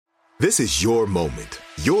This is your moment,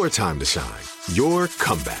 your time to shine, your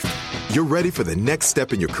comeback. You're ready for the next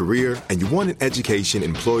step in your career, and you want an education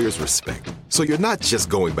employers respect. So you're not just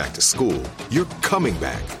going back to school, you're coming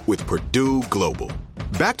back with Purdue Global.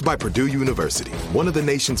 Backed by Purdue University, one of the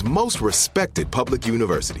nation's most respected public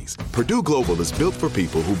universities, Purdue Global is built for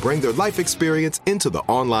people who bring their life experience into the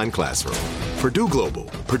online classroom. Purdue Global,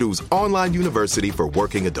 Purdue's online university for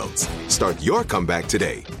working adults. Start your comeback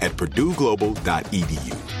today at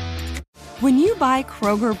purdueglobal.edu. When you buy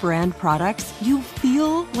Kroger brand products, you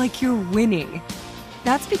feel like you're winning.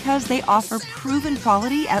 That's because they offer proven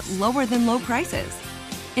quality at lower than low prices.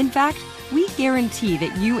 In fact, we guarantee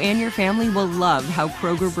that you and your family will love how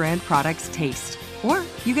Kroger brand products taste, or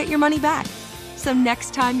you get your money back. So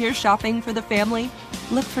next time you're shopping for the family,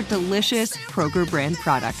 look for delicious Kroger brand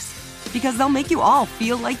products, because they'll make you all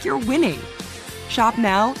feel like you're winning. Shop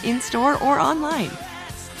now, in-store, or online.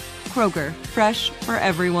 Kroger, fresh for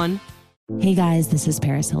everyone. Hey guys, this is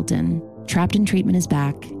Paris Hilton. Trapped in Treatment is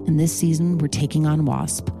back, and this season we're taking on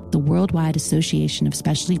WASP, the Worldwide Association of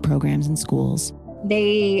Specialty Programs and Schools.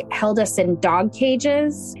 They held us in dog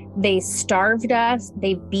cages. They starved us.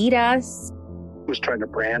 They beat us. Was trying to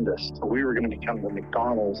brand us. So we were going to become the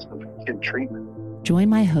McDonald's of kid treatment. Join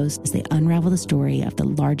my host as they unravel the story of the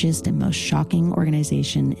largest and most shocking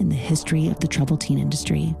organization in the history of the troubled teen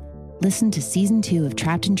industry. Listen to Season 2 of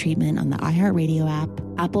Trapped in Treatment on the iHeartRadio app,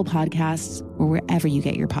 Apple Podcasts, or wherever you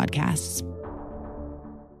get your podcasts.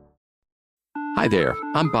 Hi there,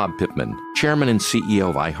 I'm Bob Pittman, Chairman and CEO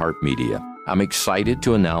of iHeartMedia. I'm excited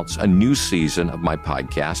to announce a new season of my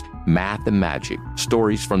podcast, Math and Magic,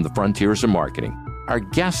 Stories from the Frontiers of Marketing. Our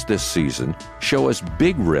guests this season show us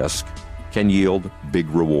big risk can yield big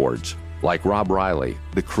rewards, like Rob Riley,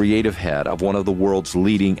 the creative head of one of the world's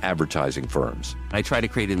leading advertising firms. I try to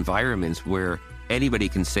create environments where anybody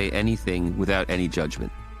can say anything without any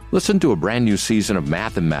judgment. Listen to a brand new season of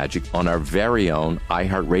Math and Magic on our very own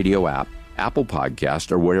iHeartRadio app, Apple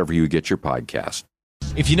Podcast, or wherever you get your podcast.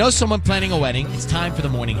 If you know someone planning a wedding, it's time for the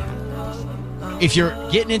morning hack. If you're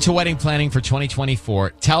getting into wedding planning for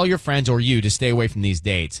 2024, tell your friends or you to stay away from these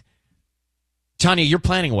dates. Tanya, you're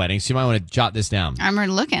planning a wedding, so you might want to jot this down. I'm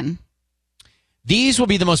looking. These will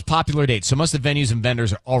be the most popular dates, so most of the venues and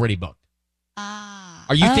vendors are already booked.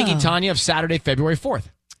 Are you thinking, Tanya, of Saturday, February 4th?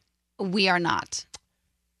 We are not.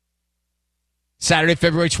 Saturday,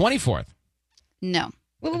 February 24th? No.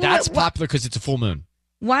 That's popular because it's a full moon.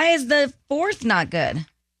 Why is the 4th not good?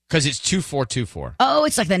 Because it's 2424. Oh,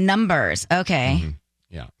 it's like the numbers. Okay. Mm-hmm.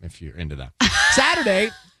 Yeah, if you're into that. Saturday,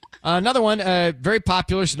 another one, very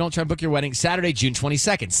popular, so don't try and book your wedding. Saturday, June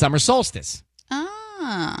 22nd, summer solstice.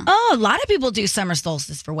 Oh, a lot of people do summer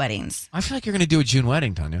solstice for weddings. I feel like you're going to do a June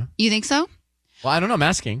wedding, Tanya. You think so? Well, I don't know. I'm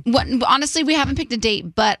asking. Honestly, we haven't picked a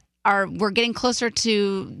date, but we're getting closer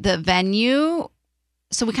to the venue,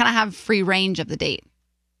 so we kind of have free range of the date,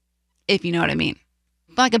 if you know what I mean.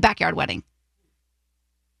 Like a backyard wedding.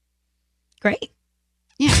 Great.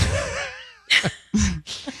 Yeah.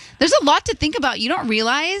 There's a lot to think about. You don't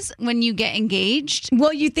realize when you get engaged.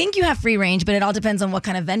 Well, you think you have free range, but it all depends on what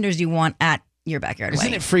kind of vendors you want at your backyard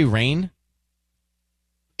wedding. Isn't it free reign?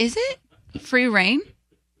 Is it? Free reign?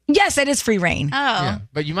 Yes, it is free reign. Oh. Yeah,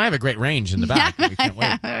 but you might have a great range in the back. Yeah, You can't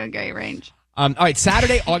wait. a great range. All right,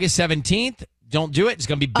 Saturday, August 17th. Don't do it. It's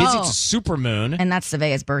going to be busy. Oh. It's a super moon. And that's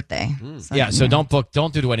Savea's birthday. So don't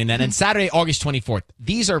do the wedding then. And Saturday, August 24th.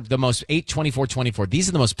 These are the most 8, 24, 24. These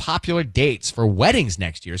are the most popular dates for weddings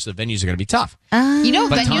next year. So the venues are going to be tough. You know,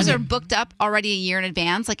 But venues Tanya- are booked up already a year in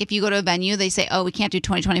advance. Like if you go to a venue, they say, oh, we can't do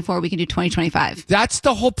 2024. We can do 2025. That's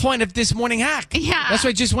the whole point of this morning hack. Yeah. That's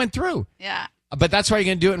what I just went through. Yeah. But that's why you're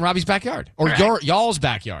going to do it in Robbie's backyard or Correct. y'all's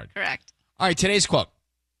backyard. Correct. All right, today's quote.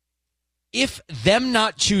 If them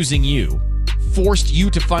not choosing you forced you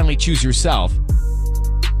to finally choose yourself,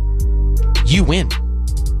 you win.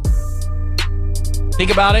 Think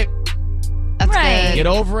about it. That's good. Get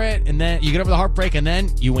over it, and then you get over the heartbreak, and then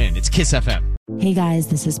you win. It's Kiss FM. Hey guys,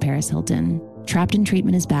 this is Paris Hilton. Trapped in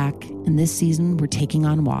Treatment is back, and this season we're taking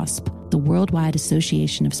on WASP, the Worldwide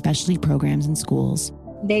Association of Specialty Programs and Schools.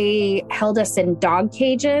 They held us in dog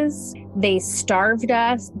cages. They starved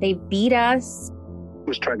us. They beat us.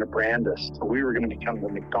 Was trying to brand us. So we were going to become the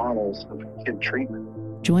McDonald's of kid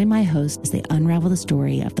treatment. Join my host as they unravel the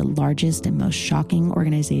story of the largest and most shocking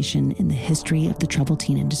organization in the history of the troubled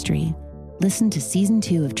teen industry. Listen to Season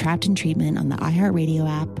 2 of Trapped in Treatment on the iHeartRadio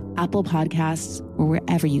app, Apple Podcasts, or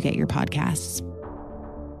wherever you get your podcasts.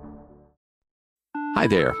 Hi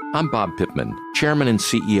there, I'm Bob Pittman, Chairman and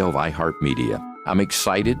CEO of iHeartMedia. I'm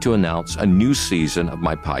excited to announce a new season of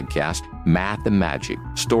my podcast, Math and Magic,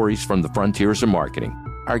 Stories from the Frontiers of Marketing.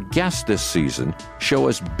 Our guests this season show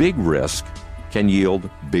us big risk can yield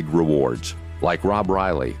big rewards, like Rob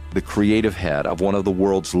Riley, the creative head of one of the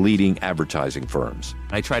world's leading advertising firms.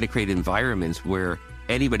 I try to create environments where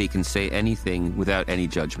anybody can say anything without any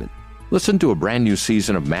judgment. Listen to a brand new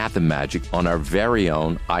season of Math and Magic on our very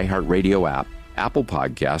own iHeartRadio app, Apple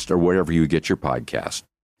Podcast, or wherever you get your podcast.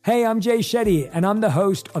 Hey, I'm Jay Shetty, and I'm the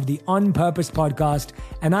host of the On Purpose podcast,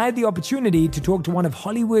 and I had the opportunity to talk to one of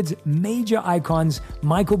Hollywood's major icons,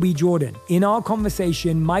 Michael B. Jordan. In our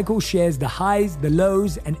conversation, Michael shares the highs, the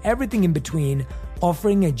lows, and everything in between,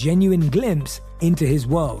 offering a genuine glimpse into his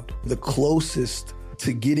world. The closest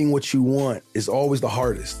to getting what you want is always the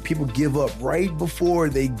hardest. People give up right before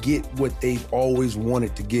they get what they've always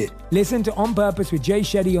wanted to get. Listen to On Purpose with Jay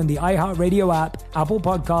Shetty on the iHeartRadio app, Apple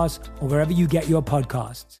Podcasts, or wherever you get your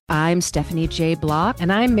podcasts. I'm Stephanie J. Block.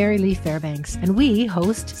 And I'm Mary Lee Fairbanks. And we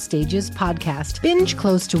host Stages Podcast. Binge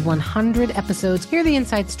close to 100 episodes. Hear the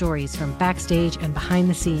inside stories from backstage and behind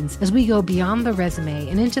the scenes as we go beyond the resume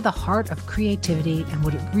and into the heart of creativity and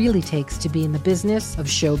what it really takes to be in the business of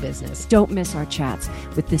show business. Don't miss our chats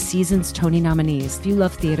with this season's Tony nominees. If you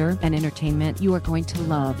love theater and entertainment, you are going to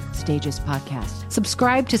love Stages Podcast.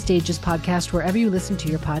 Subscribe to Stages Podcast wherever you listen to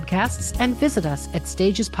your podcasts and visit us at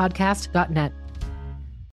stagespodcast.net.